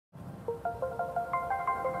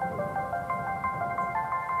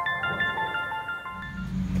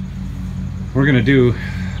We're gonna do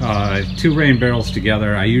 2 rain barrels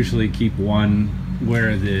together. I usually keep one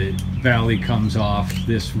where the valley comes off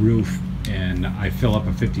this roof, and I fill up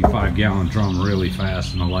a 55-gallon drum really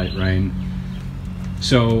fast in the light rain.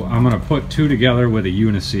 So I'm gonna put 2 together with a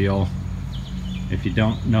Uniseal. If you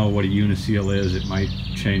don't know what a Uniseal is, it might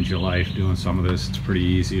change your life doing some of this. It's pretty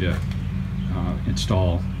easy to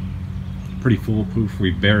install. Pretty foolproof.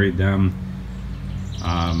 We buried them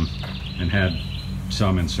and had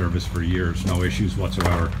some in service for years, no issues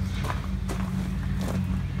whatsoever.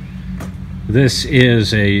 This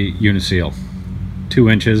is a Uniseal, 2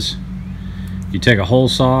 inches. You take a hole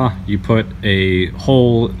saw, you put a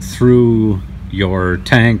hole through your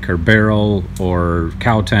tank or barrel or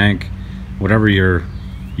cow tank, whatever you're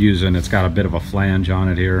using. It's got a bit of a flange on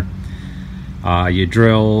it here. You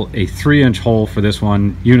drill a 3-inch hole for this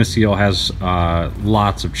one. Uniseal has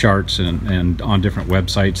lots of charts and on different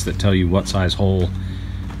websites that tell you what size hole: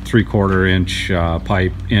 3/4 inch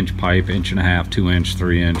pipe, inch pipe, 1.5 inch, 2 inch,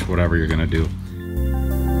 3 inch, whatever you're gonna do.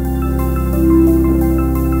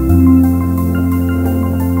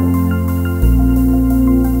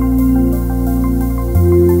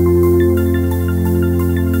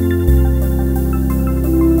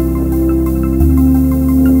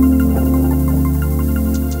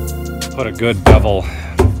 Put a good bevel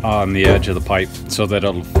on the edge of the pipe so that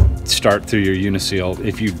it'll start through your Uniseal.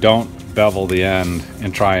 If you don't bevel the end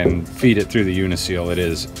and try and feed it through the Uniseal, it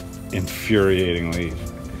is infuriatingly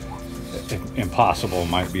impossible,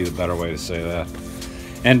 might be the better way to say that.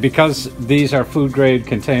 And because these are food grade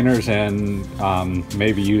containers and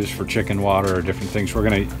maybe used for chicken water or different things, we're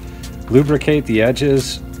going to lubricate the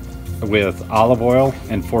edges with olive oil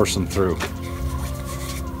and force them through.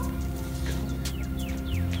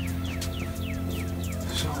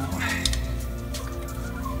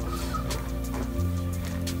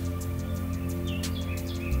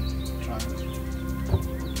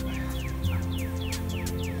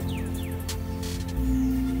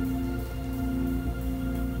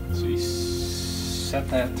 Set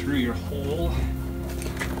that through your hole.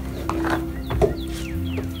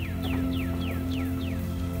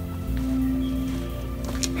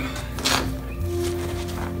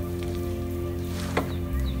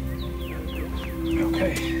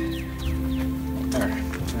 Okay. There,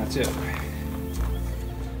 that's it.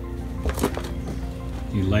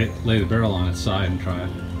 You lay the barrel on its side and try it.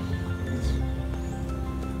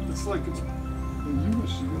 It's like it's in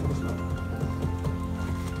Uniseal, isn't it?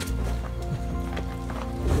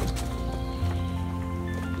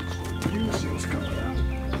 Uniseal's coming out.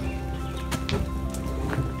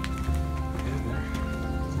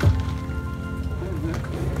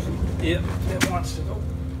 Yep, it wants to go.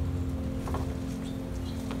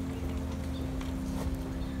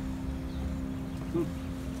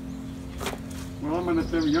 Well, I'm gonna have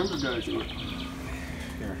to have younger guys do it.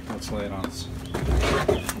 Here, let's lay it on.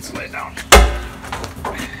 Let's lay it down.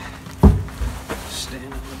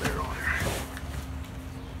 Stand on the barrel here.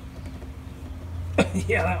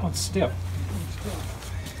 Yeah, that one's stiff.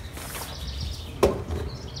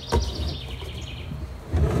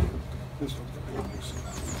 This one's gonna be nice.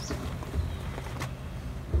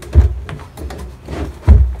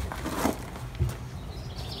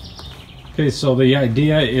 Okay, so the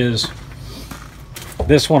idea is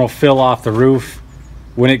this one will fill off the roof.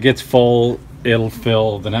 When it gets full, it'll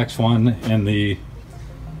fill the next one, and the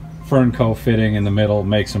Fernco fitting in the middle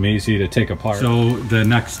makes them easy to take apart. So the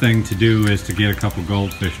next thing to do is to get a couple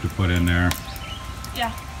goldfish to put in there.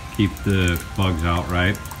 Yeah. Keep the bugs out,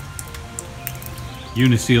 right?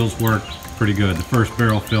 Uniseals work pretty good. The first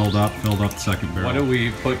barrel filled up the second barrel. What do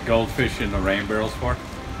we put goldfish in the rain barrels for?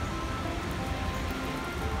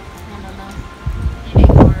 I don't know.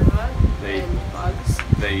 Eating more bugs and bugs.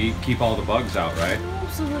 They keep all the bugs out, right?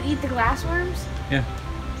 So they'll eat the glassworms? Yeah.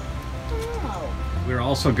 Oh. We're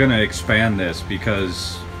also going to expand this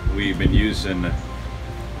because we've been using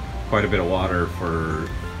quite a bit of water for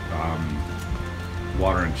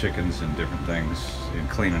watering chickens and different things and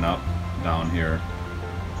cleaning up down here.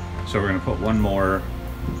 So we're going to put one more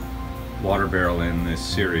water barrel in this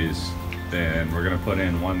series, and we're going to put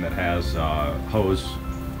in one that has hose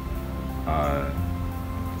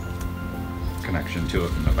connection to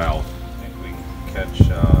it in the valve. I think we can catch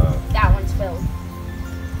That one's filled.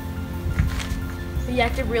 But you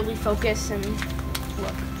have to really focus and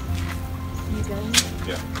look. You going?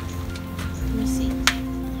 Yeah. Let me see.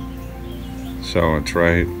 So it's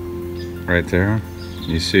right there.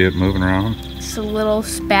 You see it moving around? It's a little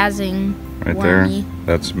spazzing. Right wormy. there.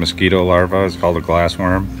 That's mosquito larva. It's called a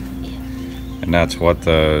glassworm. Yeah. And that's what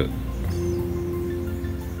the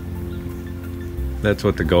That's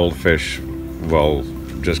what the Goldfish will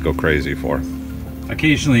just go crazy for.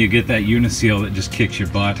 Occasionally you get that Uniseal that just kicks your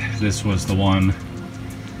butt. This was the one.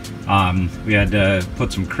 We had to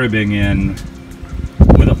put some cribbing in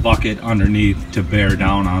with a bucket underneath to bear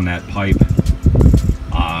down on that pipe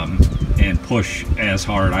and push as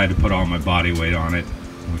hard. I had to put all my body weight on it,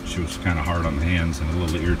 which was kind of hard on the hands and a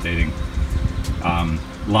little irritating.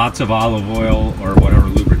 Lots of olive oil or whatever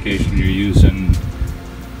lubrication you're using,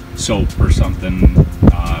 soap or something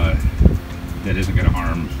that isn't going to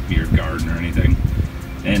harm your garden or anything.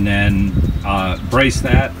 And then brace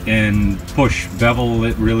that and push, bevel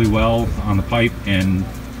it really well on the pipe and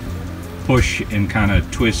push and kind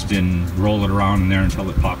of twist and roll it around in there until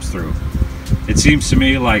it pops through. It seems to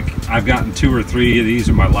me like I've gotten 2 or 3 of these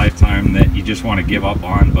in my lifetime that you just want to give up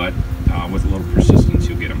on, but with a little persistence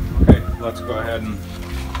you'll get them. Okay, let's go ahead and...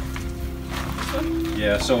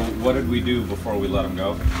 Yeah, so what did we do before we let them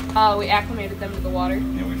go? We acclimated them to the water.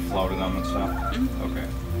 And we floated them and stuff? Mm-hmm. Okay.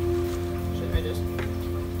 Should I just...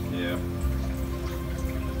 Yeah.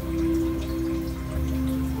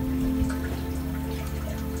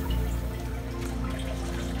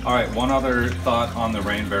 Alright, one other thought on the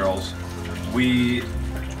rain barrels. We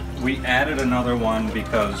added another one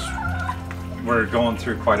because we're going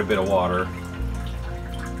through quite a bit of water,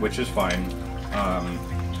 which is fine,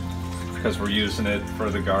 because we're using it for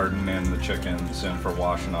the garden and the chickens and for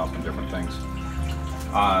washing up and different things.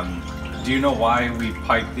 Do you know why we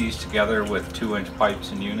pipe these together with 2-inch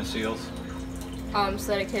pipes and Uniseals?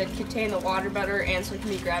 So that it could contain the water better and so it can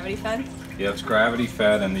be gravity fed. Yeah, it's gravity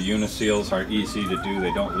fed and the Uniseals are easy to do,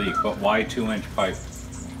 they don't leak. But why 2-inch pipe?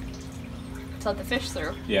 To let the fish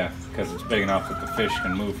through. Yeah, because it's big enough that the fish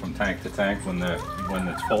can move from tank to tank when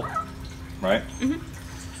it's full, right?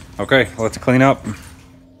 Mm-hmm. Okay, let's clean up.